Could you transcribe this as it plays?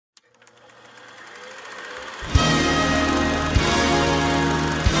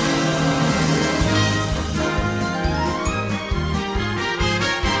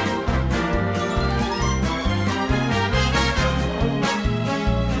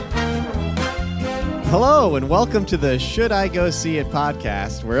Hello, and welcome to the Should I Go See It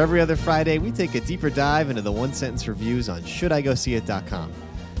podcast, where every other Friday we take a deeper dive into the one-sentence reviews on ShouldIGoSeeIt.com.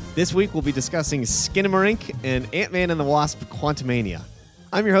 This week we'll be discussing Skinamarink and Ant-Man and the Wasp Quantumania.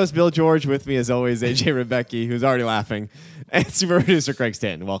 I'm your host, Bill George. With me, as always, AJ Rebecki, who's already laughing, and super producer Craig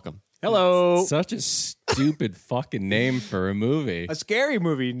Stanton. Welcome. Hello. Such a stupid fucking name for a movie. A scary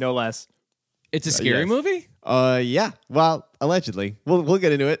movie, no less. It's a scary yes. movie? Yeah. Well, allegedly. We'll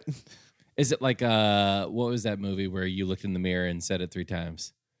get into it. Is it like what was that movie where you looked in the mirror and said it 3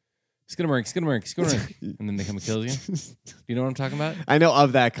 times? Skinamarink, Skinamarink, Skinamarink. And then they come and kill you? You know what I'm talking about? I know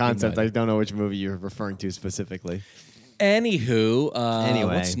of that concept. I don't know which movie you're referring to specifically. Anywho,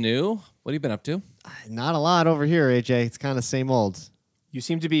 Anyway. what's new? What have you been up to? Not a lot over here, AJ. It's kind of same old. You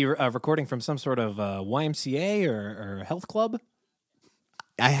seem to be recording from some sort of YMCA or health club.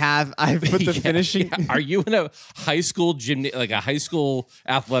 I've put the finishing. Yeah. Are you in a high school like a high school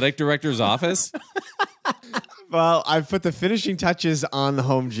athletic director's office? Well, I've put the finishing touches on the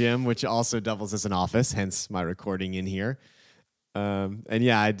home gym, which also doubles as an office, hence my recording in here. And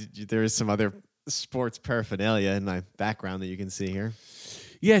yeah, there is some other sports paraphernalia in my background that you can see here.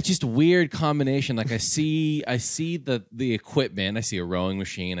 Yeah, it's just a weird combination. Like I see the equipment. I see a rowing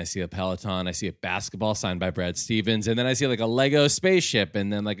machine. I see a Peloton. I see a basketball signed by Brad Stevens, and then I see like a Lego spaceship,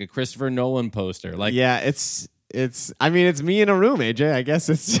 and then like a Christopher Nolan poster. Like, yeah, it's. I mean, it's me in a room, AJ. I guess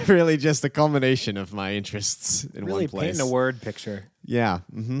it's really just a culmination of my interests in Really one place. painting a word picture. Yeah.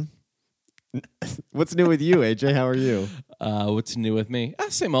 Mm-hmm. What's new with you, AJ? How are you? what's new with me?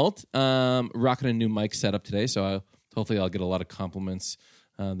 Same old. Rocking a new mic setup today, so hopefully I'll get a lot of compliments.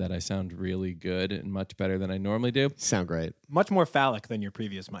 That I sound really good and much better than I normally do. Sound great. Much more phallic than your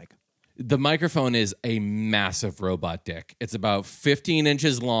previous mic. The microphone is a massive robot dick. It's about 15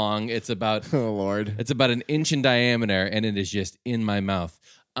 inches long. It's about Oh Lord. It's about an inch in diameter, and it is just in my mouth.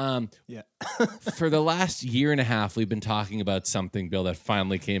 Yeah. For the last year and a half, we've been talking about something, Bill, that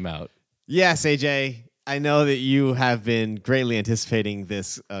finally came out. Yes, AJ. I know that you have been greatly anticipating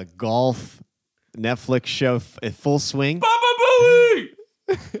this golf Netflix show at full swing. Baba Booey!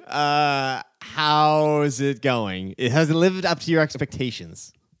 How is it going? It hasn't lived up to your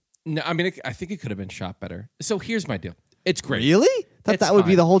expectations. No, I mean, I think it could have been shot better. So here's my deal. It's great. Really? Thought It's that would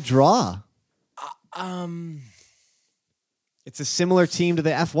be fine. the whole draw. Um, It's a similar team to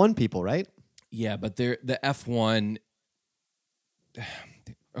the F1 people, right? yeah, but the F1.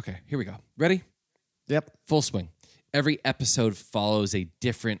 Okay, here we go. Ready? Yep. Full swing. Every episode follows a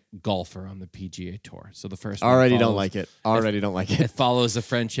different golfer on the PGA Tour. So the first one Already don't follows- like it. Already don't like It it. follows the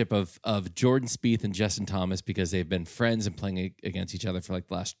friendship of Jordan Spieth and Justin Thomas because they've been friends and playing against each other for like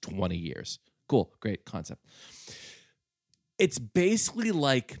the last 20 years. Cool. Great concept. It's basically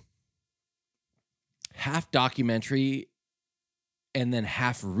like half documentary and then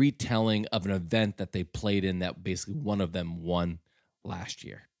half retelling of an event that they played in that basically one of them won last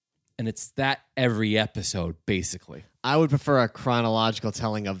year. And it's that every episode, basically. I would prefer a chronological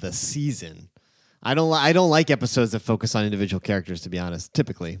telling of the season. I don't like episodes that focus on individual characters, to be honest,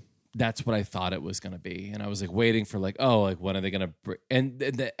 typically. That's what I thought it was going to be. And I was like waiting for like, oh, like when are they going to and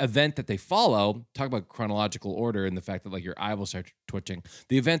the event that they follow, talk about chronological order and the fact that like your eye will start twitching.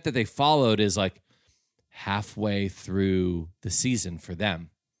 The event that they followed is like halfway through the season for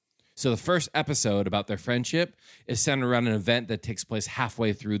them. So the first episode about their friendship is centered around an event that takes place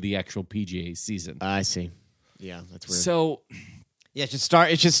halfway through the actual PGA season. I see. Yeah, that's weird. So yeah, it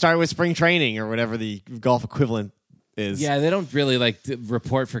should start with spring training or whatever the golf equivalent is. yeah, they don't really like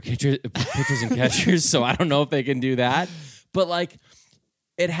report for pitchers and catchers, so I don't know if they can do that. But like,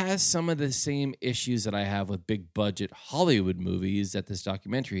 it has some of the same issues that I have with big budget Hollywood movies that this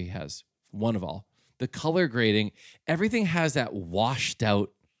documentary has. One of all, the color grading, everything has that washed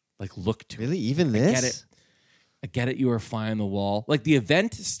out like look to it. Really? Even this? I get it. You were a fly on the wall. Like the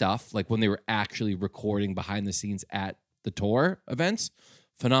event stuff, like when they were actually recording behind the scenes at the tour events,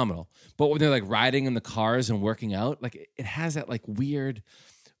 phenomenal. But when they're like riding in the cars and working out, like it has that like weird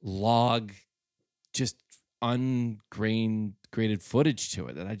log, just graded footage to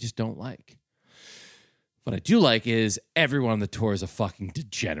it that I just don't like. What I do like is everyone on the tour is a fucking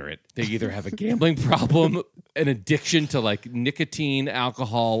degenerate. They either have a gambling problem, an addiction to like nicotine,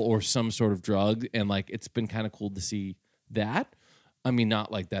 alcohol, or some sort of drug. And like, it's been kind of cool to see that. I mean,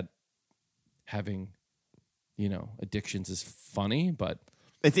 not like that having, addictions is funny, but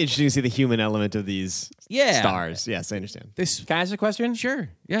It's interesting to see the human element of these yeah, stars. Yes, I understand. This, Can I ask a question? sure.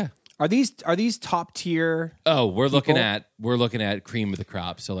 Yeah. Are these top tier? Oh, we're looking People? at cream of the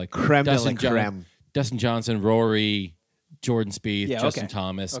crop. So like Creme de la Dustin creme. Dustin Johnson, Rory, Jordan Spieth, Yeah, Justin okay.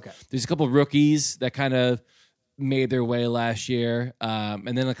 Thomas. Okay. There's a couple of rookies that kind of made their way last year,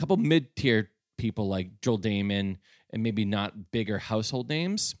 and then a couple mid-tier people like Joel Damon and maybe not bigger household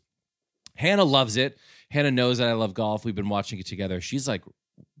names. Hannah loves it. Hannah knows that I love golf. We've been watching it together. She's like,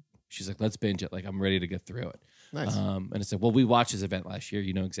 let's binge it. Like, I'm ready to get through it. Nice. And it's like, well, we watched this event last year.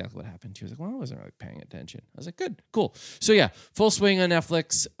 You know exactly what happened. She was like, well, I wasn't really paying attention. I was like, good, cool. So yeah, full swing on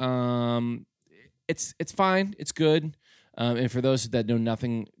Netflix. It's fine. It's good. And for those that know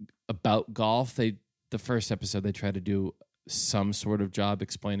nothing about golf, the first episode they try to do some sort of job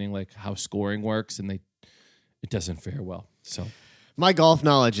explaining like how scoring works, and it doesn't fare well. So My golf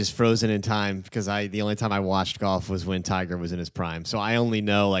knowledge is frozen in time because the only time I watched golf was when Tiger was in his prime. So I only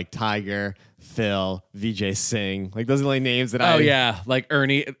know like Tiger, Phil, Vijay Singh. Like those are the only names that Oh yeah, like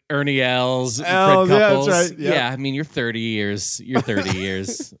Ernie Els, Fred Els, yeah, Couples. that's right. Yep. Yeah, I mean you're 30 years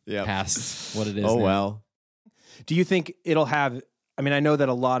Yep. past what it is. Oh now. well. Do you think it'll have? I mean, I know that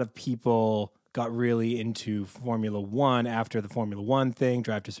a lot of people got really into Formula One after the Formula One thing,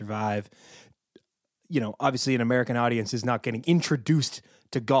 Drive to Survive. You know, obviously an American audience is not getting introduced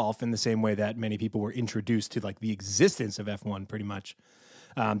to golf in the same way that many people were introduced to like the existence of F1 pretty much.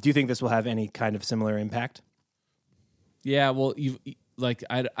 Do you think this will have any kind of similar impact? Yeah, well,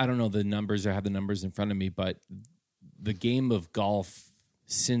 I don't know the numbers. I have the numbers in front of me, but the game of golf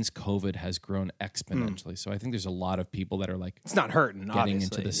since COVID has grown exponentially. So I think there's a lot of people that are like, It's not hurting, getting obviously.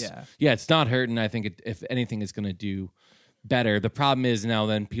 into this. Yeah. It's not hurting. I think if anything, it's going to do better. The problem is now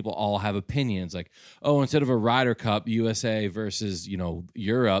then people all have opinions like, oh, instead of a Ryder Cup USA versus,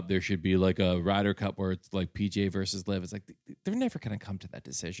 Europe, there should be like a Ryder Cup where it's like PGA versus Live. It's like they're never going to come to that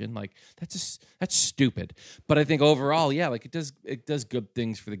decision. Like that's stupid. But I think overall, yeah, like it does good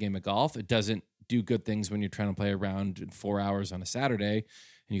things for the game of golf. It doesn't do good things when you're trying to play around in 4 hours on a Saturday and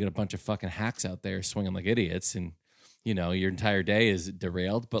you got a bunch of fucking hacks out there swinging like idiots and your entire day is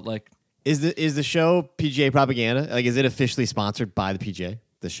derailed. But like, Is the show PGA propaganda? Like, is it officially sponsored by the PGA?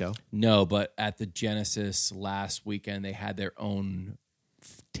 The show? no, but at the Genesis last weekend, they had their own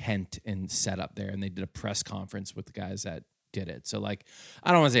tent and set up there, and they did a press conference with the guys that did it. So, like,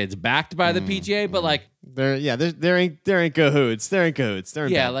 I don't want to say it's backed by the PGA, but like, They're in cahoots. They're in cahoots. They're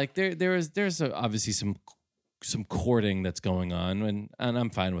in yeah, bed. like there's obviously some courting that's going on, and I'm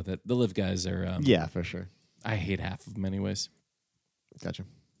fine with it. The Live guys are, yeah, for sure. I hate half of them anyways. Gotcha.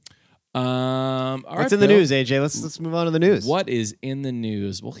 All right, What's in the Bill. news, AJ? Let's move on to the news. What is in the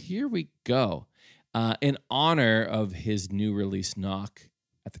news? Well, here we go. In honor of his new release, Knock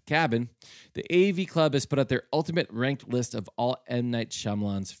at the Cabin, the AV Club has put out their ultimate ranked list of all M. Night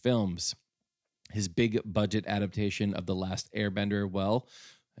Shyamalan's films. His big budget adaptation of The Last Airbender, well,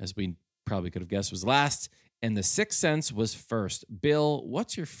 as we probably could have guessed, was last, and The Sixth Sense was first. Bill,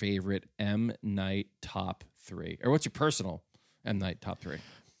 what's your favorite M. Night top three? Or what's your personal M. Night top three?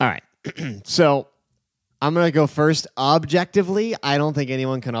 All right. So I'm going to go first. Objectively, I don't think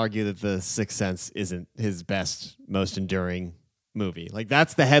anyone can argue that The Sixth Sense isn't his best, most enduring movie. Like,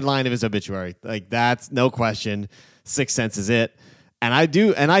 that's the headline of his obituary. Like, that's no question. Sixth Sense is it. And I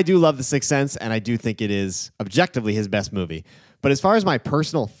do love The Sixth Sense, and I do think it is objectively his best movie. But as far as my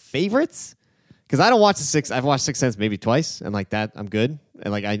personal favorites, because I don't watch I've watched Sixth Sense maybe twice, and like that, I'm good.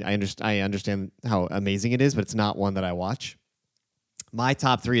 And like I understand how amazing it is, but it's not one that I watch. My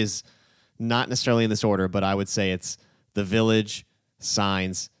top three is not necessarily in this order, but I would say it's The Village,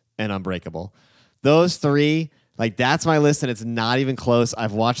 Signs, and Unbreakable. Those three, like, that's my list, and it's not even close.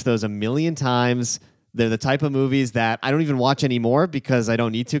 I've watched those a million times. They're the type of movies that I don't even watch anymore because I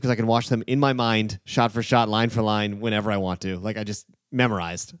don't need to, because I can watch them in my mind, shot for shot, line for line, whenever I want to. Like, I just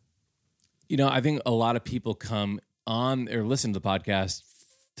memorized. I think a lot of people come on or listen to the podcast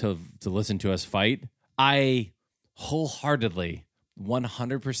to listen to us fight. I wholeheartedly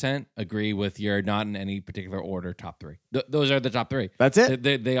 100% agree with your not in any particular order top three. Those are the top three. That's it?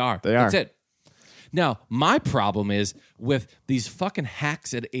 They are. They are. That's it. Now, my problem is with these fucking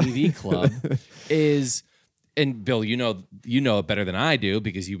hacks at AV Club is, and Bill, you know it better than I do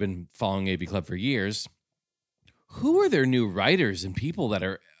because you've been following AV Club for years. Who are their new writers and people that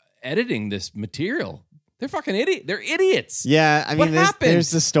are editing this material? They're fucking idiot. They're idiots. Yeah, I mean, What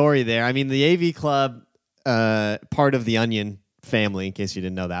there's the story there. I mean, the AV Club, part of the Onion family, in case you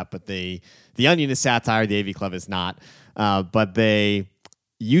didn't know that, but the Onion is satire, the AV Club is not. But they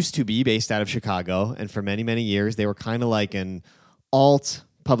used to be based out of Chicago, and for many, many years, they were kind of like an alt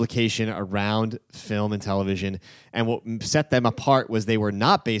publication around film and television. And what set them apart was they were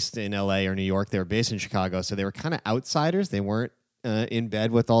not based in LA or New York. They were based in Chicago, so they were kind of outsiders. They weren't in bed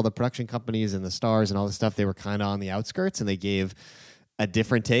with all the production companies and the stars and all this stuff. They were kind of on the outskirts, and they gave a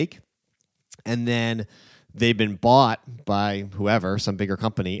different take. And then they've been bought by whoever, some bigger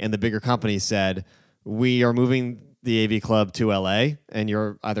company, and the bigger company said, we are moving the AV Club to LA, and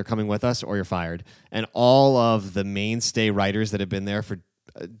you're either coming with us or you're fired. And all of the mainstay writers that have been there for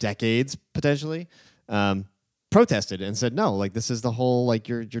decades, potentially, protested and said, no, like, this is the whole, like,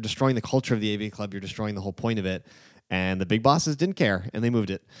 you're destroying the culture of the AV Club. You're destroying the whole point of it. And the big bosses didn't care, and they moved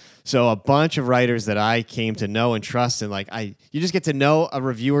it. So a bunch of writers that I came to know and trust, and like you just get to know a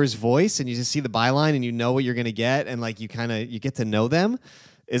reviewer's voice, and you just see the byline, and you know what you're going to get, and like you get to know them,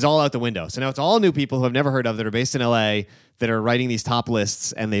 is all out the window. So now it's all new people who I've never heard of that are based in LA that are writing these top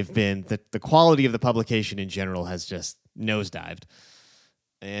lists, and they've been the quality of the publication in general has just nosedived,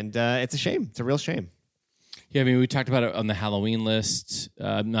 and it's a shame. It's a real shame. Yeah, I mean, we talked about it on the Halloween list,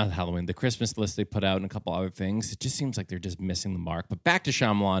 not Halloween, the Christmas list they put out and a couple other things. It just seems like they're just missing the mark. But back to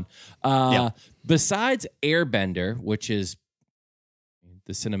Shyamalan. Besides Airbender, which is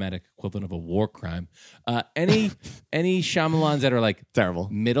the cinematic equivalent of a war crime, any Shyamalans that are like Terrible.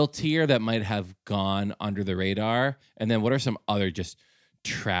 middle tier that might have gone under the radar? And then what are some other just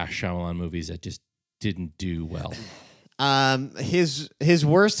trash Shyamalan movies that just didn't do well? His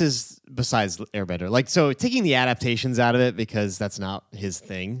worst is besides Airbender. Like, so taking the adaptations out of it, because that's not his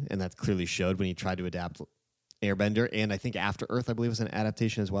thing, and that clearly showed when he tried to adapt Airbender, and I think After Earth, I believe, was an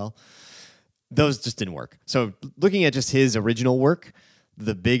adaptation as well. Those just didn't work. So looking at just his original work,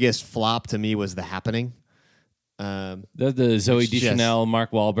 the biggest flop to me was The Happening. The Zoe Deschanel,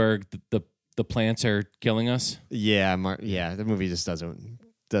 Mark Wahlberg, the plants are killing us. Yeah, the movie just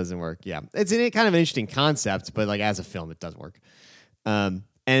doesn't work. Yeah, it's kind of an interesting concept, but like as a film, it doesn't work.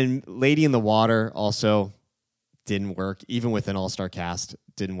 And Lady in the Water also didn't work, even with an all-star cast,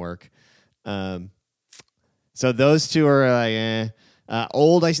 didn't work. So those two are like,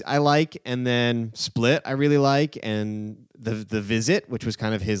 Old I like, and then Split I really like, and the Visit, which was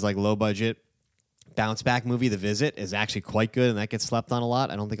kind of his like low-budget bounce back movie. The Visit is actually quite good, and that gets slept on a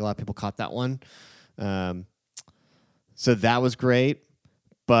lot. I don't think a lot of people caught that one. So that was great.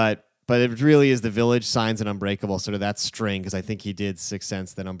 But it really is The Village, Signs, and Unbreakable. Sort of that string, because I think he did Sixth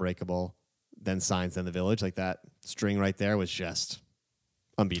Sense, then Unbreakable, then Signs, then The Village. Like that string right there was just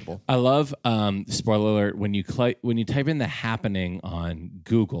unbeatable. I love spoiler alert when you type in The Happening on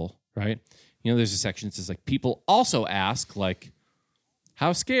Google, right? You know, there's a section that says like people also ask like,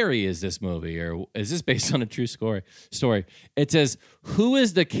 how scary is this movie, or is this based on a true story? It says, who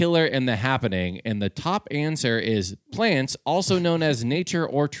is the killer in The Happening? And the top answer is plants, also known as nature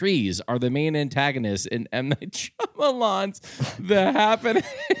or trees, are the main antagonists in M. Night Shyamalan's The Happening.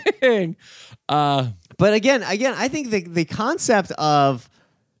 But again, I think the concept of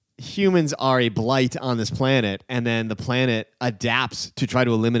humans are a blight on this planet, and then the planet adapts to try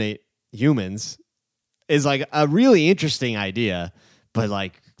to eliminate humans is like a really interesting idea. But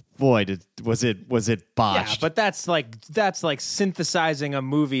like, boy, was it botched? Yeah, but that's like synthesizing a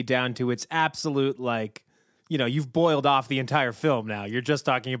movie down to its absolute like, you know, you've boiled off the entire film now. You're just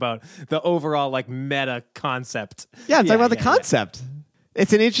talking about the overall like meta concept. Yeah, I'm talking about the concept.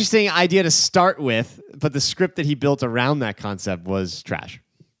 It's an interesting idea to start with, but the script that he built around that concept was trash.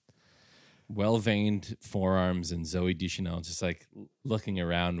 Well-veined forearms and Zoe Deschanel just like looking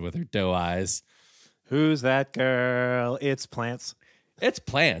around with her doe eyes. Who's that girl? It's plants. It's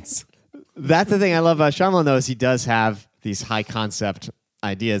plants. That's the thing I love about Shyamalan, though, is he does have these high concept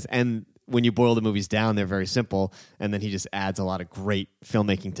ideas, and when you boil the movies down, they're very simple, and then he just adds a lot of great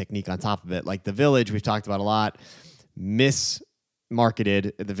filmmaking technique on top of it. Like The Village, we've talked about a lot,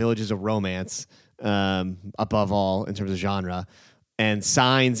 mismarketed. The Village is a romance, above all, in terms of genre. And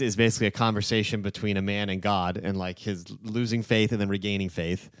Signs is basically a conversation between a man and God, and like his losing faith and then regaining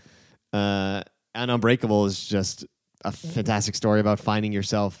faith. And Unbreakable is just a fantastic story about finding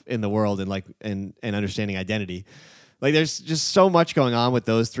yourself in the world and like and understanding identity. Like there's just so much going on with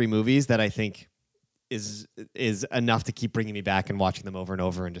those three movies that I think is enough to keep bringing me back and watching them over and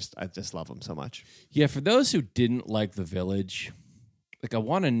over, and I just love them so much. Yeah, for those who didn't like The Village, like I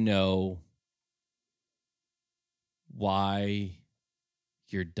want to know why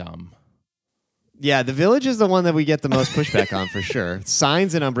you're dumb. Yeah, The Village is the one that we get the most pushback on for sure.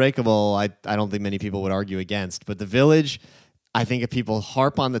 Signs and Unbreakable, I don't think many people would argue against. But The Village, I think if people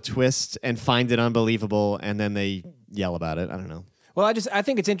harp on the twist and find it unbelievable and then they yell about it, I don't know. Well, I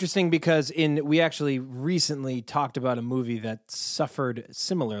think it's interesting because we actually recently talked about a movie that suffered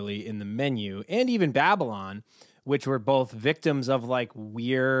similarly in The Menu and even Babylon, which were both victims of like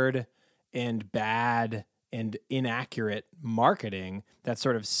weird and bad and inaccurate marketing that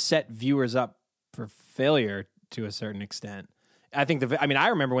sort of set viewers up for failure to a certain extent. I think I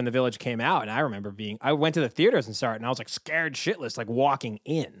remember when The Village came out, and I went to the theaters and saw it, and I was like scared shitless, like walking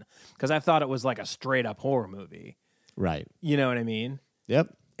in, because I thought it was like a straight up horror movie. Right. You know what I mean?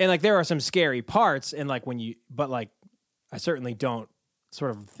 Yep. And like there are some scary parts, and like but like I certainly don't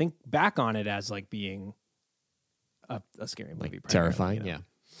sort of think back on it as like being a scary movie. Like terrifying, yeah.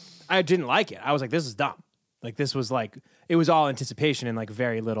 I didn't like it. I was like, this is dumb. Like this was like, it was all anticipation and like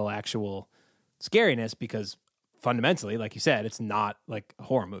very little actual scariness because fundamentally, like you said, it's not like a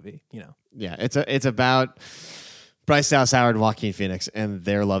horror movie, you know? Yeah, it's about Bryce Dallas Howard and Joaquin Phoenix and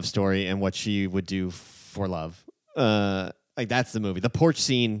their love story and what she would do for love. Like that's the movie. The porch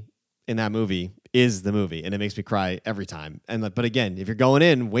scene in that movie is the movie, and it makes me cry every time. And but again, if you're going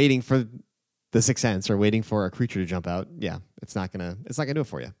in waiting for The Sixth Sense or waiting for a creature to jump out, yeah, it's not gonna do it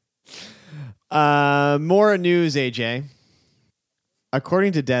for you. More news, AJ.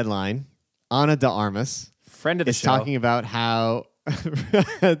 According to Deadline, Ana de Armas, friend of the is show, talking about how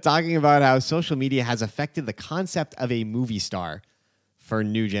social media has affected the concept of a movie star for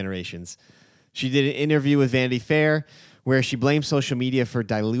new generations. She did an interview with Vanity Fair where she blamed social media for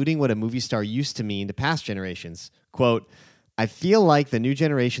diluting what a movie star used to mean to past generations. Quote, I feel like the new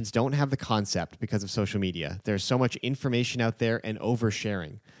generations don't have the concept because of social media. There's so much information out there and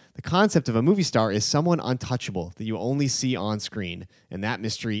oversharing. The concept of a movie star is someone untouchable that you only see on screen, and that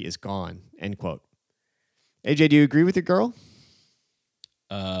mystery is gone, end quote. AJ, do you agree with your girl?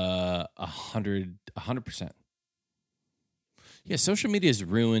 100%. Yeah, social media has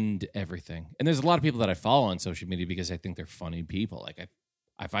ruined everything. And there's a lot of people that I follow on social media because I think they're funny people. Like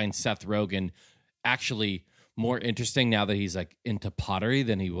I find Seth Rogen actually more interesting now that he's like into pottery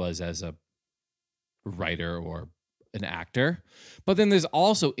than he was as a writer or an actor. But then there's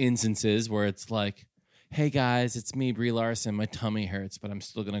also instances where it's like, hey guys, it's me, Brie Larson. My tummy hurts, but I'm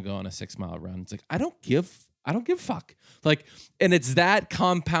still gonna go on a 6-mile run. It's like I don't give a fuck. Like, and it's that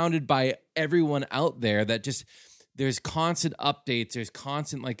compounded by everyone out there that just there's constant updates. There's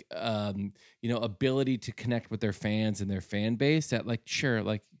constant like ability to connect with their fans and their fan base. That like sure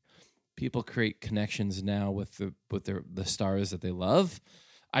like people create connections now with the stars that they love.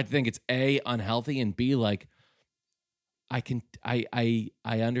 I think it's A, unhealthy, and B, like I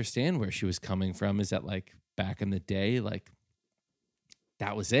understand where she was coming from. Is that like back in the day, like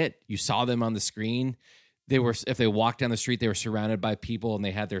that was it. You saw them on the screen. They were, if they walked down the street, they were surrounded by people and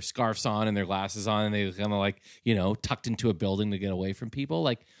they had their scarves on and their glasses on and they were kind of like, tucked into a building to get away from people.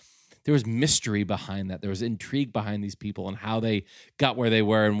 Like there was mystery behind that. There was intrigue behind these people and how they got where they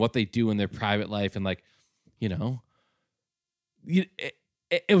were and what they do in their private life. And like, it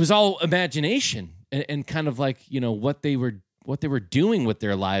was all imagination and kind of like, what they were doing with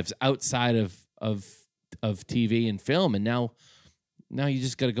their lives outside of TV and film. And now you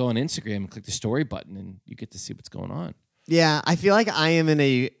just got to go on Instagram and click the story button and you get to see what's going on. Yeah, I feel like I am in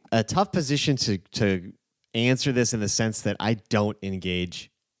a tough position to answer this in the sense that I don't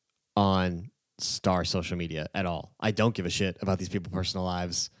engage on star social media at all. I don't give a shit about these people's personal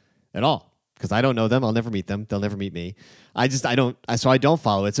lives at all because I don't know them. I'll never meet them. They'll never meet me. I don't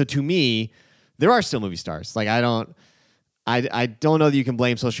follow it. So to me, there are still movie stars. Like I don't know that you can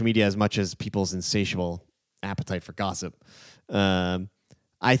blame social media as much as people's insatiable appetite for gossip.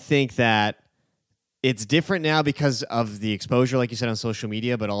 I think that it's different now because of the exposure, like you said, on social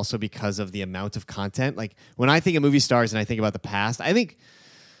media, but also because of the amount of content. Like when I think of movie stars and I think about the past, I think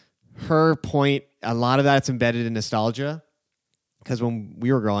her point, a lot of that's embedded in nostalgia. Because when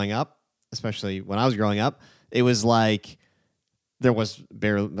we were growing up, especially when I was growing up, it was like there was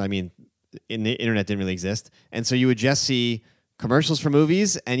barely, the internet didn't really exist. And so you would just see commercials for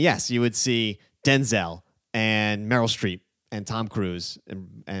movies. And yes, you would see Denzel and Meryl Streep and Tom Cruise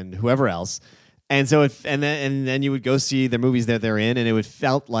and whoever else. And so then you would go see the movies that they're in, and it would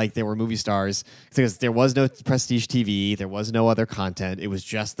felt like they were movie stars because there was no prestige TV, there was no other content. It was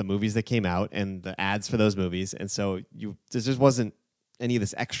just the movies that came out and the ads for those movies. And so there just wasn't any of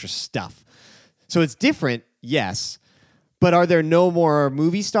this extra stuff. So it's different, yes. But are there no more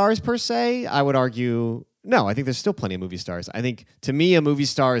movie stars per se? I would argue no. I think there's still plenty of movie stars. I think to me, a movie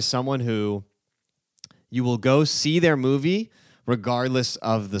star is someone who you will go see their movie regardless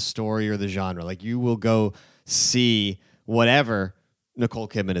of the story or the genre. Like you will go see whatever Nicole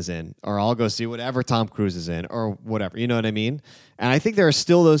Kidman is in, or I'll go see whatever Tom Cruise is in, or whatever. You know what I mean? And I think there are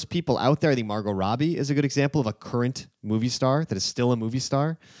still those people out there. I think Margot Robbie is a good example of a current movie star that is still a movie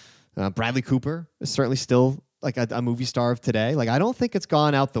star. Bradley Cooper is certainly still like a movie star of today. Like I don't think it's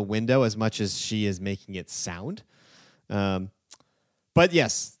gone out the window as much as she is making it sound. But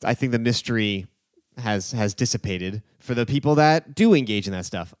yes, I think the mystery has dissipated for the people that do engage in that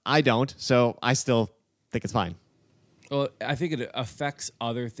stuff. I don't, so I still think it's fine. Well, I think it affects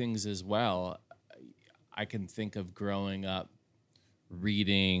other things as well. I can think of growing up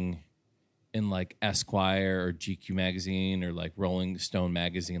reading in like Esquire or GQ magazine or like Rolling Stone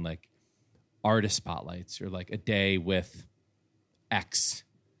magazine, like artist spotlights or like a day with X.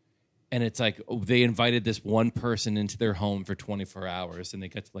 And it's like they invited this one person into their home for 24 hours and they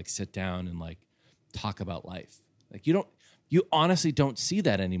get to like sit down and like talk about life. Like you honestly don't see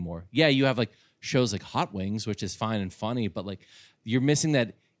that anymore. Yeah, you have like shows like Hot Wings, which is fine and funny, but like you're missing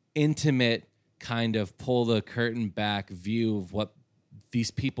that intimate kind of pull the curtain back view of what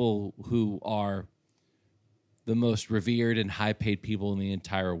these people who are the most revered and high paid people in the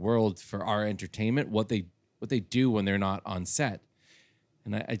entire world for our entertainment, what they do when they're not on set.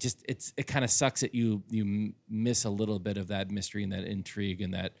 And I just, it kind of sucks that you miss a little bit of that mystery and that intrigue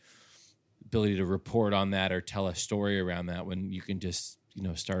and that ability to report on that or tell a story around that when you can just,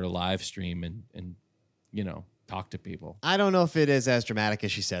 start a live stream and talk to people. I don't know if it is as dramatic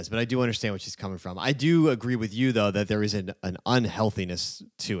as she says, but I do understand what she's coming from. I do agree with you, though, that there is an unhealthiness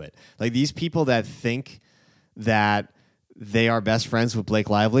to it. Like these people that think that they are best friends with Blake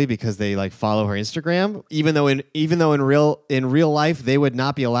Lively because they like follow her Instagram, even though in real life they would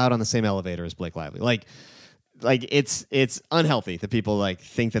not be allowed on the same elevator as Blake Lively. Like it's unhealthy that people like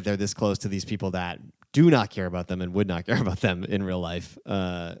think that they're this close to these people that do not care about them and would not care about them in real life.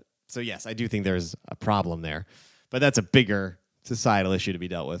 So yes, I do think there's a problem there, but that's a bigger societal issue to be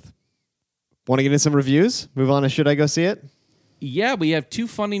dealt with. Want to get into some reviews? Move on to Should I Go See It? Yeah, we have two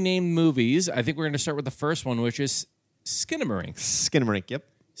funny named movies. I think we're going to start with the first one, which is Skinamarink. Skinamarink, yep.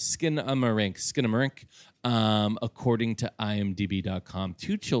 Skinamarink. According to IMDb.com,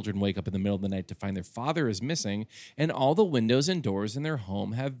 two children wake up in the middle of the night to find their father is missing and all the windows and doors in their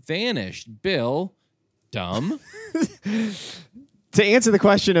home have vanished. Bill, dumb. To answer the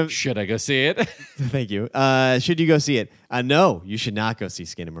question of... Should I go see it? Thank you. Should you go see it? No, you should not go see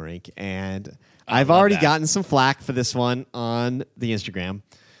Skinamarink. And I've already gotten some flack for this one on the Instagram.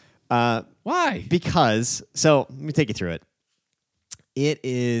 Why? Because, so let me take you through it. It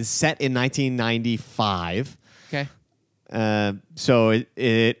is set in 1995. Okay. So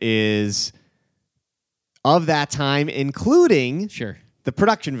it is of that time, including Sure. the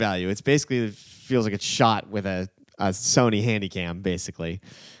production value. It's basically, it feels like it's shot with a Sony Handycam, basically.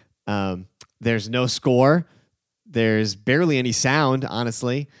 There's no score. There's barely any sound,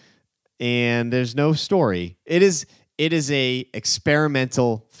 honestly. And there's no story. It is a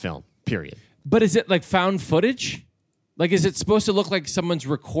experimental film, period. But is it like found footage? Like, is it supposed to look like someone's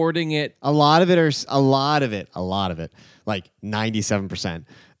recording it? A lot of it, like 97%,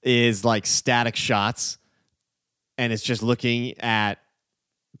 is like static shots, and it's just looking at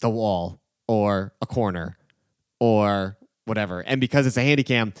the wall or a corner or whatever. And because it's a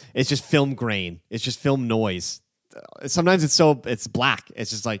Handycam, it's just film grain. It's just film noise. Sometimes it's black.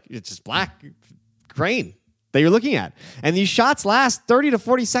 It's just black grain that you're looking at. And these shots last 30 to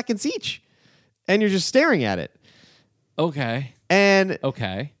 40 seconds each. And you're just staring at it. Okay. And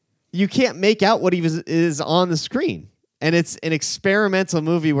okay, you can't make out what is on the screen. And it's an experimental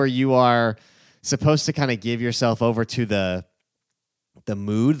movie where you are supposed to kind of give yourself over to the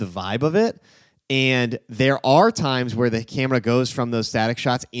mood, the vibe of it. And there are times where the camera goes from those static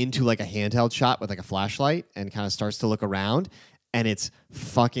shots into like a handheld shot with like a flashlight and kind of starts to look around. And it's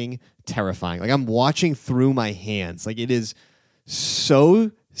fucking terrifying. Like I'm watching through my hands. Like it is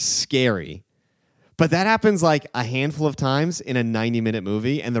so scary. But that happens like a handful of times in a 90-minute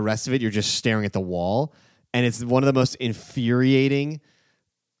movie. And the rest of it, you're just staring at the wall. And it's one of the most infuriating,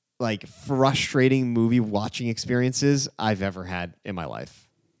 like frustrating movie watching experiences I've ever had in my life.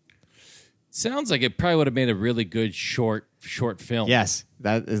 Sounds like it probably would have made a really good short film. Yes,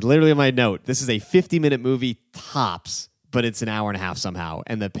 that is literally my note. This is a 50-minute movie tops, but it's an hour and a half somehow,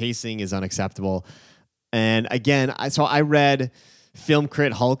 and the pacing is unacceptable. And again, I read Film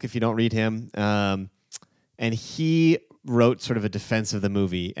Crit Hulk, if you don't read him, and he wrote sort of a defense of the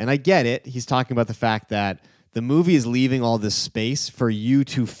movie. And I get it. He's talking about the fact that the movie is leaving all this space for you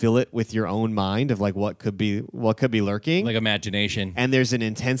to fill it with your own mind of like what could be lurking, like imagination. And there's an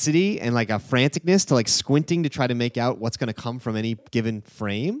intensity and like a franticness to like squinting to try to make out what's going to come from any given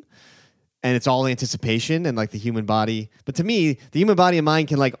frame. And it's all anticipation and like the human body. But to me, the human body and mind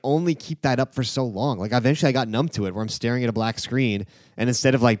can like only keep that up for so long. Like eventually I got numb to it where I'm staring at a black screen and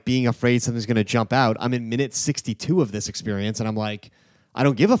instead of like being afraid something's going to jump out, I'm in minute 62 of this experience and I'm like, I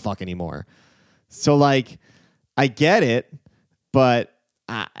don't give a fuck anymore. So like, I get it, but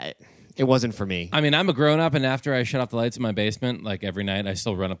it wasn't for me. I mean, I'm a grown up, and after I shut off the lights in my basement, like every night, I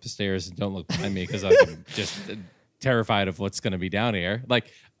still run up the stairs and don't look behind me because I'm just terrified of what's going to be down here. Like,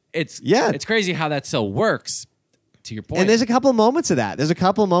 it's crazy how that still works. to your point. And there's a couple moments of that. There's a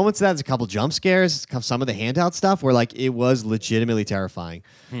couple jump scares, some of the handout stuff where like it was legitimately terrifying.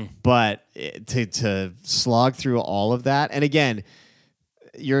 But to slog through all of that, and again,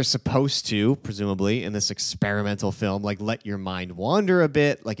 you're supposed to, presumably, in this experimental film, like let your mind wander a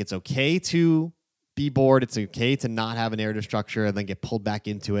bit. Like it's okay to be bored. It's okay to not have a narrative structure and then get pulled back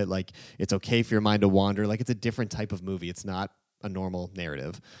into it. Like it's okay for your mind to wander. Like it's a different type of movie. It's not a normal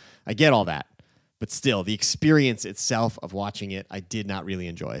narrative. I get all that. But still, the experience itself of watching it, I did not really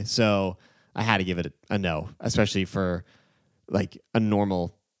enjoy. So I had to give it a no, especially for like a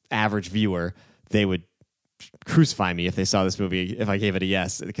normal average viewer. They would crucify me if they saw this movie if I gave it a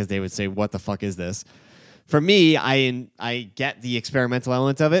yes, because they would say, what the fuck is this? For me, I get the experimental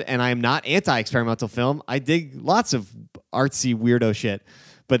element of it, and I am not anti-experimental film. I dig lots of artsy weirdo shit,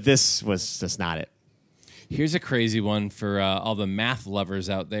 but this was just not it. Here's a crazy one for all the math lovers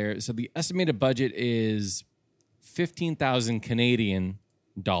out there. So the estimated budget is 15,000 Canadian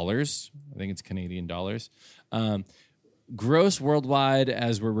dollars. I think it's Canadian dollars. Gross worldwide,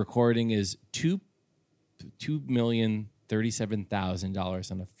 as we're recording, is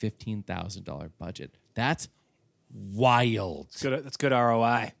 $2,037,000 on a $15,000 budget. That's wild. That's good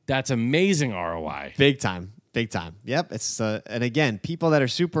ROI. That's amazing ROI. Big time. Yep. It's and again, people that are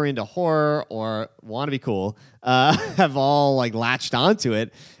super into horror or want to be cool have all like latched onto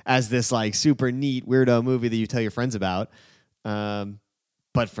it as this like super neat weirdo movie that you tell your friends about.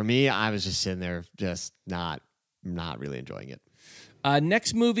 But for me, I was just sitting there, just not really enjoying it.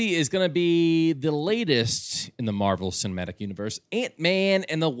 Next movie is going to be the latest in the Marvel Cinematic Universe, Ant-Man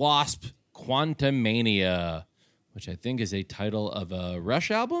and the Wasp: Quantumania, which I think is a title of a Rush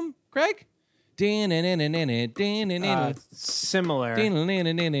album, Craig? Similar.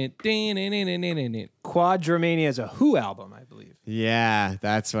 Quadramania is a Who album, I believe. Yeah,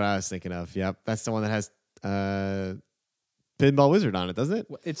 that's what I was thinking of. Yep. That's the one that has Pinball Wizard on it, doesn't it?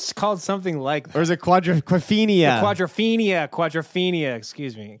 It's called something like that. Or is it Quadrophenia? Quadrophenia.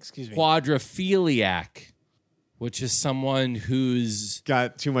 Excuse me. Quadrophiliac, which is someone who's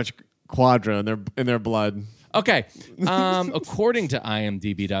got too much quadra in their blood. Okay. According to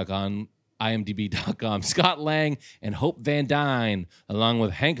IMDb.com, Scott Lang and Hope Van Dyne, along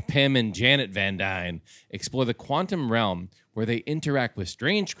with Hank Pym and Janet Van Dyne, explore the quantum realm where they interact with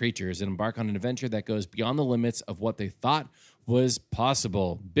strange creatures and embark on an adventure that goes beyond the limits of what they thought was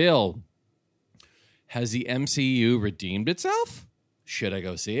possible. Bill, has the MCU redeemed itself? Should I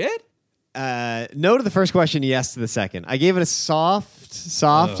go see it? No to the first question, yes to the second. I gave it a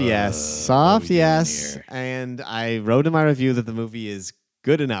soft yes. Yes. And I wrote in my review that the movie is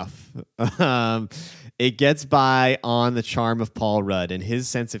good enough. It gets by on the charm of Paul Rudd, and his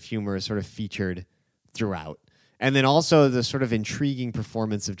sense of humor is sort of featured throughout. And then also the sort of intriguing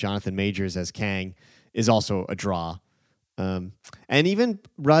performance of Jonathan Majors as Kang is also a draw. And even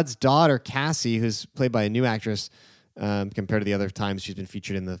Rudd's daughter, Cassie, who's played by a new actress compared to the other times she's been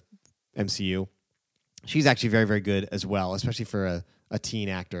featured in the MCU, she's actually very, very good as well, especially for a teen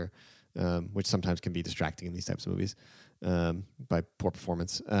actor, which sometimes can be distracting in these types of movies by poor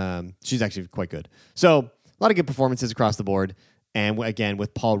performance. She's actually quite good. So a lot of good performances across the board. And again,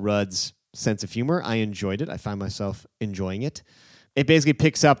 with Paul Rudd's sense of humor, I enjoyed it. I find myself enjoying it. It basically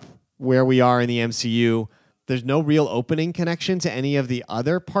picks up where we are in the MCU. There's no real opening connection to any of the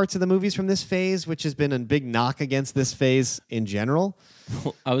other parts of the movies from this phase, which has been a big knock against this phase in general.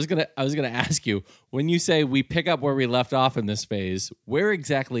 I was gonna ask you, when you say we pick up where we left off in this phase, where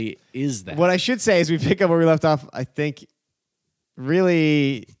exactly is that? What I should say is we pick up where we left off, I think,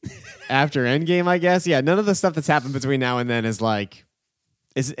 really after Endgame, I guess. Yeah, none of the stuff that's happened between now and then is like,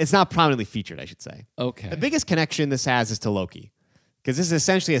 it's not prominently featured, I should say. Okay. The biggest connection this has is to Loki, because this is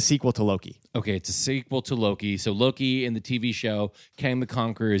essentially a sequel to Loki. Okay, it's a sequel to Loki. So Loki in the TV show, Kang the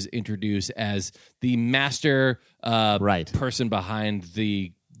Conqueror is introduced as the master person behind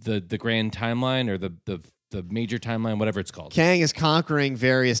the grand timeline, or the major timeline, whatever it's called. Kang is conquering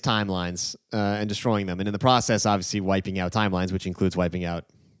various timelines and destroying them, and in the process, obviously wiping out timelines, which includes wiping out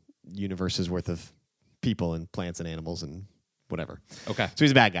universes worth of people and plants and animals and whatever. Okay. So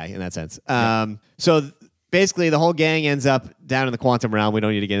he's a bad guy in that sense. So basically, the whole gang ends up down in the quantum realm. We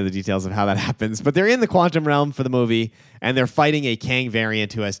don't need to get into the details of how that happens, but they're in the quantum realm for the movie, and they're fighting a Kang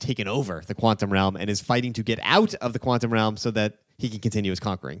variant who has taken over the quantum realm and is fighting to get out of the quantum realm so that he can continue his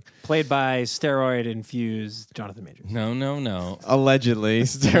conquering. Played by steroid-infused Jonathan Majors. No. Allegedly,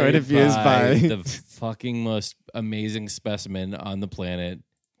 steroid-infused by the fucking most amazing specimen on the planet,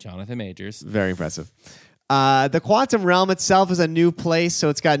 Jonathan Majors. Very impressive. The quantum realm itself is a new place, so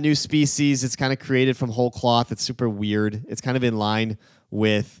it's got new species. It's kind of created from whole cloth. It's super weird. It's kind of in line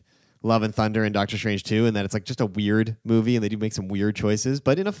with Love and Thunder and Doctor Strange 2, and that it's like just a weird movie, and they do make some weird choices,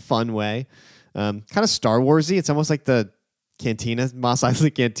 but in a fun way. Kind of Star Warsy. It's almost like the Cantina, Mos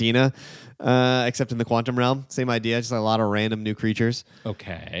Eisley Cantina, except in the quantum realm. Same idea, just a lot of random new creatures.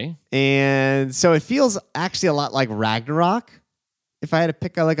 Okay. And so it feels actually a lot like Ragnarok, if I had to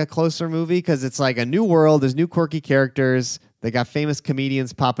pick a closer movie, because it's like a new world, there's new quirky characters, they got famous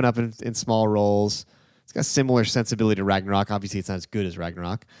comedians popping up in small roles. It's got a similar sensibility to Ragnarok. Obviously, it's not as good as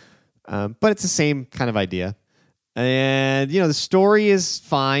Ragnarok, but it's the same kind of idea. And, the story is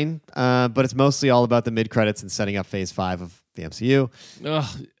fine, but it's mostly all about the mid-credits and setting up Phase 5 of the MCU.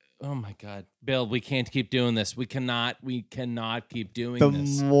 Ugh. Oh, my God. Bill, we can't keep doing this. We cannot keep doing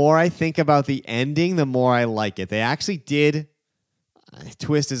this. The more I think about the ending, the more I like it. They actually did...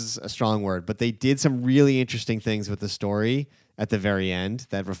 twist is a strong word, but they did some really interesting things with the story at the very end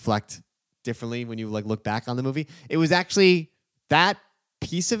that reflect differently when you look back on the movie. It was actually that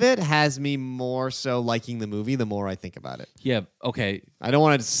piece of it has me more so liking the movie the more I think about it. Yeah. Okay. I don't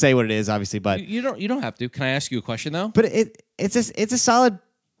want to say what it is, obviously, but You don't have to. Can I ask you a question though? but it's a solid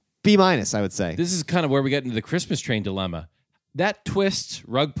B-, I would say. This is kind of where we get into the Christmas train dilemma. That twist,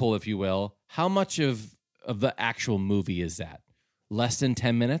 rug pull, if you will. How much of the actual movie is that? Less than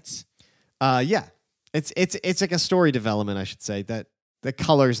 10 minutes? Yeah. It's like a story development, I should say, that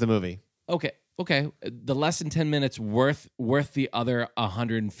colors the movie. Okay. The less than 10 minutes worth the other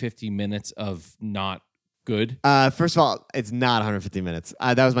 150 minutes of not good? First of all, it's not 150 minutes.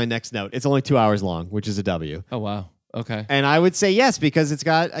 That was my next note. It's only 2 hours long, which is a W. Oh, wow. Okay. And I would say yes, because it's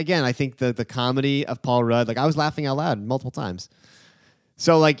got, again, I think the comedy of Paul Rudd, I was laughing out loud multiple times.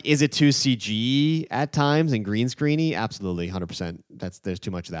 So, is it too CG at times and green screeny? Absolutely, 100%. There's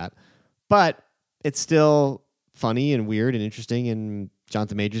too much of that. But it's still funny and weird and interesting, and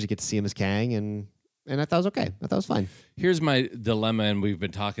Jonathan Majors, you get to see him as Kang, and I thought it was okay. I thought it was fine. Here's my dilemma, and we've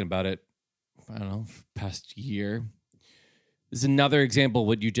been talking about it, I don't know, past year. This is another example.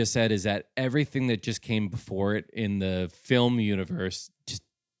 What you just said is that everything that just came before it in the film universe just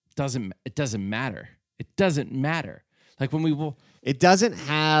doesn't matter. It doesn't matter. Like when we will... It doesn't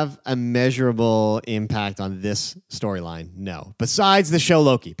have a measurable impact on this storyline, no. Besides the show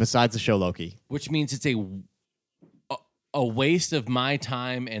Loki. Which means it's a waste of my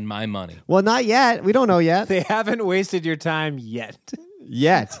time and my money. Well, not yet. We don't know yet. They haven't wasted your time yet.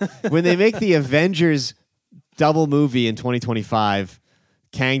 When they make the Avengers double movie in 2025,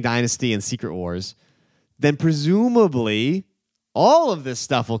 Kang Dynasty and Secret Wars, then presumably all of this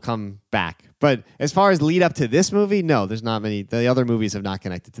stuff will come back. But as far as lead up to this movie, no, there's not many. The other movies have not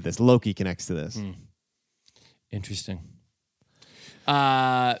connected to this. Loki connects to this. Interesting.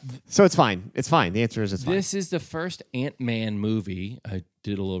 So it's fine. It's fine. The answer is it's fine. This is the first Ant-Man movie, I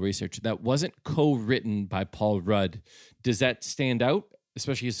did a little research, that wasn't co-written by Paul Rudd. Does that stand out,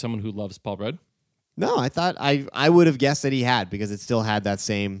 especially as someone who loves Paul Rudd? No, I thought I would have guessed that he had, because it still had that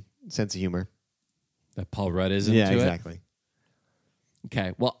same sense of humor. That Paul Rudd is into it? Yeah, exactly.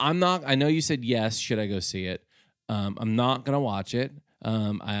 Okay. Well, I know you said yes. Should I go see it? I'm not gonna watch it.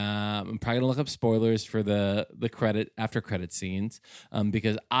 I'm probably gonna look up spoilers for the after credit scenes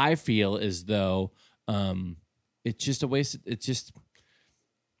because I feel as though it's just a waste. It's just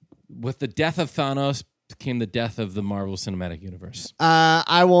with the death of Thanos came the death of the Marvel Cinematic Universe.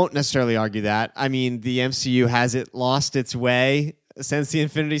 I won't necessarily argue that. I mean, the MCU has it lost its way since the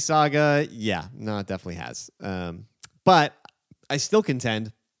Infinity Saga. Yeah, no, it definitely has. But I still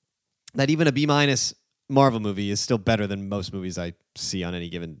contend that even a B- Marvel movie is still better than most movies I see on any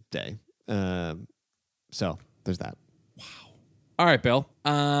given day. So there's that. Wow. All right, Bill.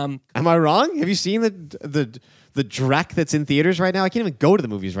 Am I wrong? Have you seen the dreck that's in theaters right now? I can't even go to the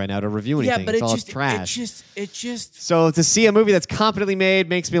movies right now to review anything. Yeah, but it's all trash. It just. So to see a movie that's competently made,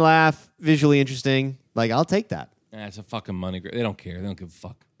 makes me laugh, visually interesting, I'll take that. It's a fucking money grab. They don't care. They don't give a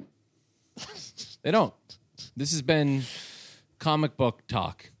fuck. They don't. This has been comic book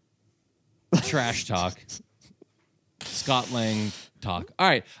talk, trash talk, Scott Lang talk. All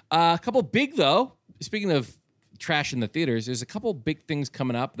right, a couple big though. Speaking of trash in the theaters, there's a couple big things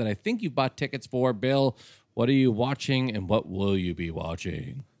coming up that I think you bought tickets for. Bill, what are you watching, and what will you be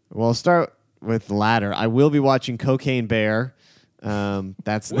watching? Well, I'll start with the latter. I will be watching Cocaine Bear.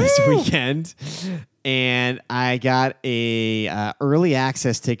 That's this weekend. And I got a early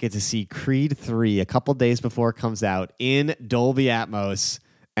access ticket to see Creed 3 a couple days before it comes out in Dolby Atmos.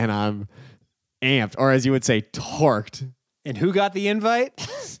 And I'm amped, or as you would say, torqued. And who got the invite?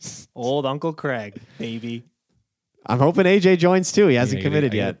 Old Uncle Craig, baby. I'm hoping AJ joins too. He hasn't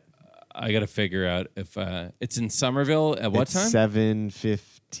committed yet. I got to figure out if it's in Somerville at what time?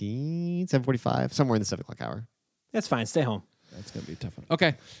 7:15, 7:45, somewhere in the 7 o'clock hour. That's fine. Stay home. That's gonna be a tough one.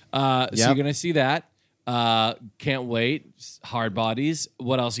 Okay, so Yep. you're gonna see that. Can't wait. Hard Bodies.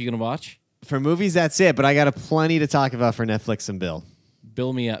 What else are you gonna watch? For movies, that's it. But I got a plenty to talk about for Netflix and Bill.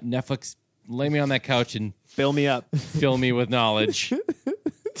 Bill me up. Netflix. Lay me on that couch and Fill me up. fill me with knowledge.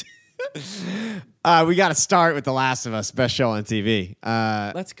 We got to start with The Last of Us, best show on TV.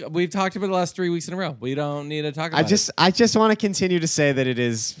 Let's go. We've talked about it the last 3 weeks in a row. We don't need to talk about it. I just want to continue to say that it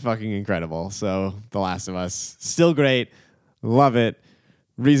is fucking incredible. So, The Last of Us, still great, love it,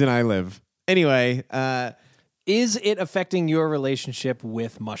 reason I live. Anyway, Is it affecting your relationship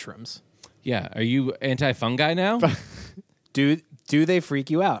with mushrooms? Yeah. Are you anti-fungi now? Do they freak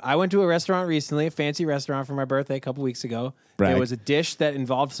you out? I went to a restaurant recently, a fancy restaurant for my birthday a couple weeks ago. Brag. There was a dish that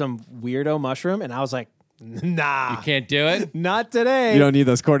involved some weirdo mushroom, and I was like, nah. You can't do it? Not today. you don't need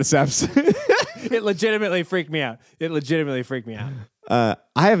those cordyceps. It legitimately freaked me out. I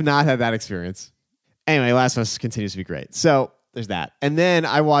have not had that experience. Anyway, Last of Us continues to be great. So there's that. And then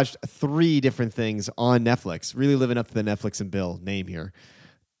I watched 3 different things on Netflix, really living up to the Netflix and Bill name here.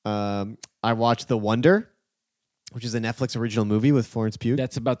 I watched The Wonder, which is a Netflix original movie with Florence Pugh.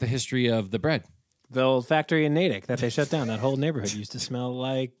 That's about the history of the bread. The old factory in Natick that they shut down. That whole neighborhood used to smell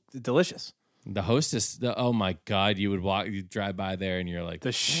like delicious. The hostess, oh my God, you'd drive by there and you're like,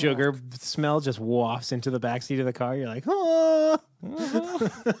 The sugar smell just wafts into the backseat of the car. You're like, oh.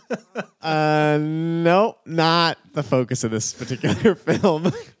 No, not the focus of this particular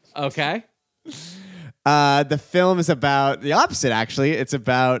film. okay. The film is about the opposite, actually. It's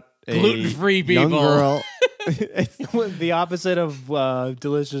about a Gluten-free young people. girl. The opposite of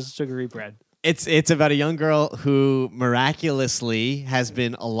delicious sugary bread. It's about a young girl who miraculously has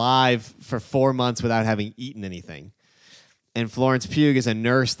been alive for 4 months without having eaten anything. And Florence Pugh is a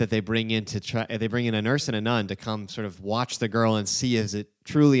nurse that they bring in they bring in a nurse and a nun to come sort of watch the girl and see is it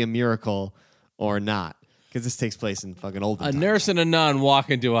truly a miracle or not. Because this takes place in fucking olden A times. nurse and a nun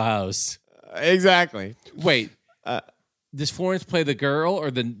walk into a house. Exactly. Wait, does Florence play the girl or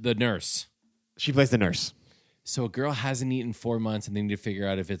the nurse? She plays the nurse. So a girl hasn't eaten 4 months and they need to figure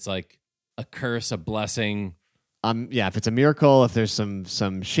out if it's like a curse, a blessing. Yeah, if it's a miracle, if there's some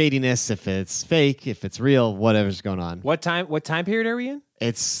shadiness, if it's fake, if it's real, whatever's going on. What time period are we in?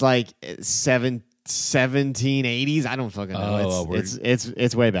 It's like 1780s. I don't fucking know. Oh,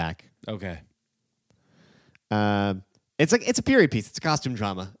 It's way back. Okay. It's a period piece. It's a costume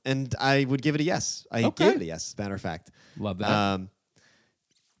drama, and I would give it a yes. I gave it a yes. As a matter of fact, Love that.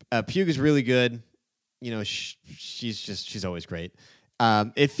 Pugh is really good. You know, she's always great.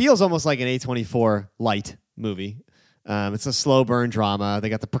 It feels almost like an A24 light movie. It's a slow burn drama. They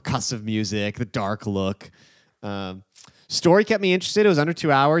got the percussive music, the dark look. Story kept me interested. It was under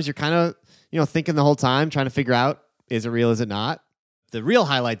 2 hours. You're kind of thinking the whole time, trying to figure out, is it real, is it not? The real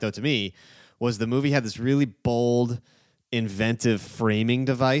highlight, though, to me, was the movie had this really bold, inventive framing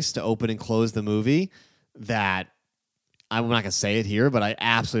device to open and close the movie that I'm not gonna say it here, but I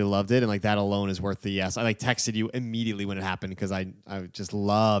absolutely loved it, and like that alone is worth the yes. I texted you immediately when it happened because I just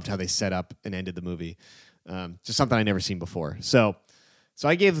loved how they set up and ended the movie. Just something I never seen before. So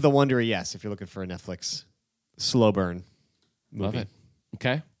I gave The Wonder a yes if you're looking for a Netflix slow burn movie. Love it.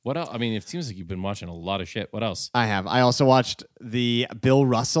 Okay. What else? I mean, it seems like you've been watching a lot of shit. What else? I have. I also watched the Bill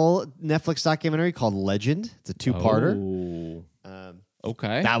Russell Netflix documentary called Legend. It's a 2-parter. Oh.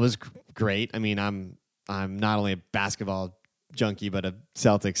 Okay. That was great. I mean, I'm not only a basketball junkie, but a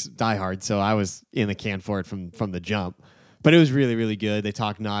Celtics diehard, so I was in the can for it from the jump. But it was really, really good. They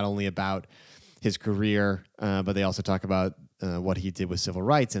talk not only about his career, but they also talk about what he did with civil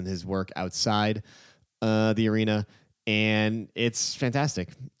rights and his work outside the arena. And it's fantastic.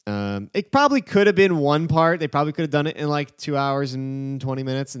 It probably could have been one part. They probably could have done it in like 2 hours and 20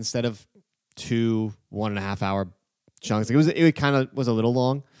 minutes instead of 2 1.5 hour chunks. It kind of was a little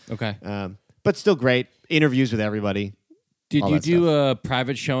long. Okay. But still great. Interviews with everybody. Did all you that do stuff. a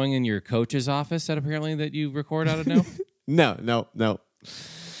private showing in your coach's office that apparently that you record out of now? No.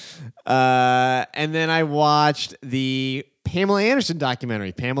 And then I watched the Pamela Anderson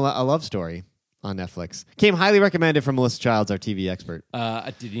documentary, Pamela: A Love Story, on Netflix. Came highly recommended from Melissa Childs, our TV expert.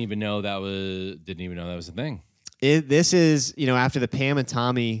 I didn't even know that was a thing. This is, after the Pam and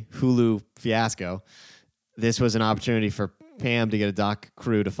Tommy Hulu fiasco, this was an opportunity for Pam to get a doc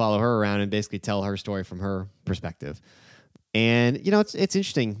crew to follow her around and basically tell her story from her perspective. And, it's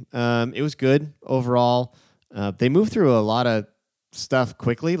interesting. It was good overall. They moved through a lot of stuff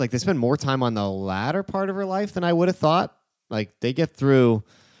quickly. Like, they spend more time on the latter part of her life than I would have thought. Like, they get through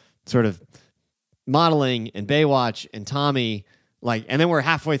sort of modeling and Baywatch and Tommy, and then we're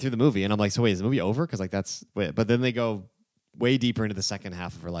halfway through the movie, and I'm like, so wait, is the movie over? Because but then they go way deeper into the second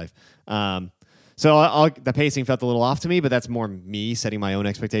half of her life. So the pacing felt a little off to me, but that's more me setting my own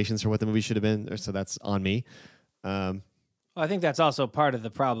expectations for what the movie should have been. So that's on me. Well, I think that's also part of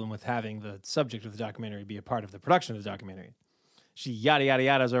the problem with having the subject of the documentary be a part of the production of the documentary. She yada yada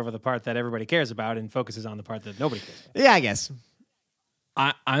yadas over the part that everybody cares about and focuses on the part that nobody cares about. Yeah, I guess.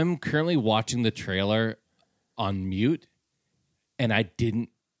 I'm currently watching the trailer on mute, and I didn't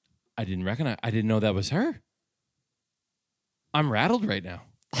recognize. I didn't know that was her. I'm rattled right now.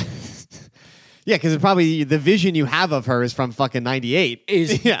 Yeah, because probably the vision you have of her is from fucking 98.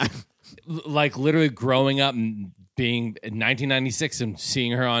 Is yeah, like literally growing up and being in 1996 and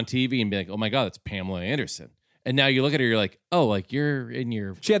seeing her on TV and be like, oh my God, that's Pamela Anderson. And now you look at her, you're like, oh, like you're in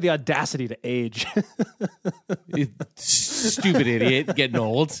your She had the audacity to age. stupid idiot getting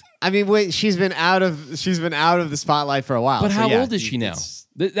old. I mean, wait, she's been out of the spotlight for a while. But so how yeah, old is she now?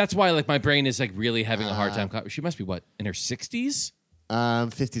 That's why like my brain is like really having a hard time. She must be what, in her 60s?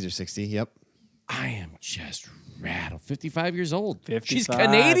 50s or 60. Yep. I am just rattled. 55 years old. 55. She's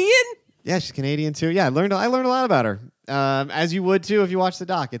Canadian? Yeah, she's Canadian too. Yeah, I learned a lot about her. As you would too if you watch the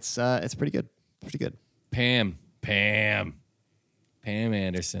doc. It's pretty good. Pretty good. Pam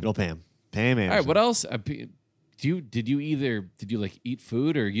Anderson. Little Pam Anderson. All right, what else? Did you like eat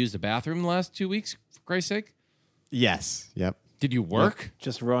food or use the bathroom the last 2 weeks, for Christ's sake? Yes. Yep. Did you work?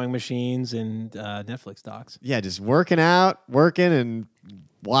 Just rowing machines and Netflix docs. Yeah, just working and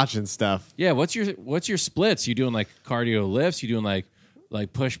watching stuff. Yeah, what's your splits? You doing like cardio lifts? You doing like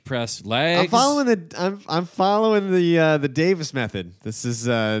push press legs? I'm following the Davis method. This is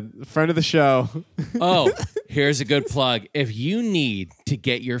a friend of the show. Oh, here's a good plug. If you need to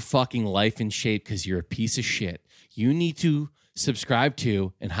get your fucking life in shape because you're a piece of shit, you need to subscribe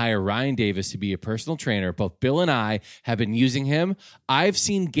to and hire Ryan Davis to be a personal trainer. Both Bill and I have been using him. I've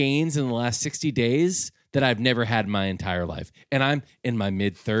seen gains in the last 60 days that I've never had in my entire life. And I'm in my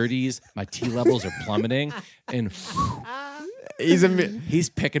mid-30s. My T levels are plummeting. And he's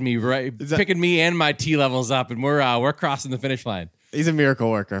picking me and my T levels up, and we're crossing the finish line. He's a miracle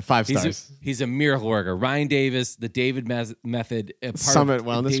worker. 5 stars. He's a miracle worker. Ryan Davis, the David Method, part Summit of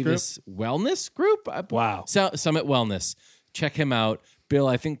Wellness Davis Group. Wellness Group. Wow. Summit Wellness. Check him out. Bill,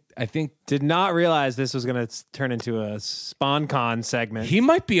 I think Did not realize this was going to turn into a SpawnCon segment. he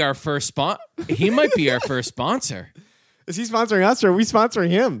might be our first He might be our first sponsor. Is he sponsoring us or are we sponsoring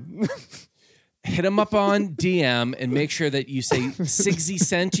him? Hit him up on DM and make sure that you say Sigsy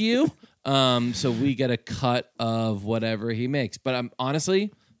sent you, so we get a cut of whatever he makes. But I'm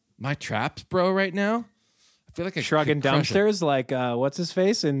honestly, my traps, bro, right now, I feel like I Shrugging could crush 'em. dumpsters like what's his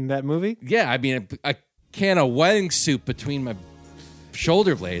face in that movie? Yeah, I mean, a can of wedding soup between my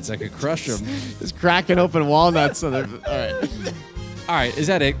shoulder blades, I could crush them. Just cracking open walnuts. All right. All right, is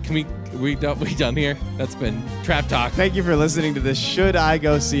that it? We done here? That's been Trap Talk. Thank you for listening to the Should I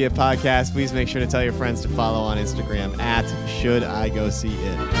Go See It podcast. Please make sure to tell your friends to follow on Instagram at Should I Go See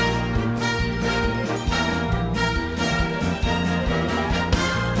It.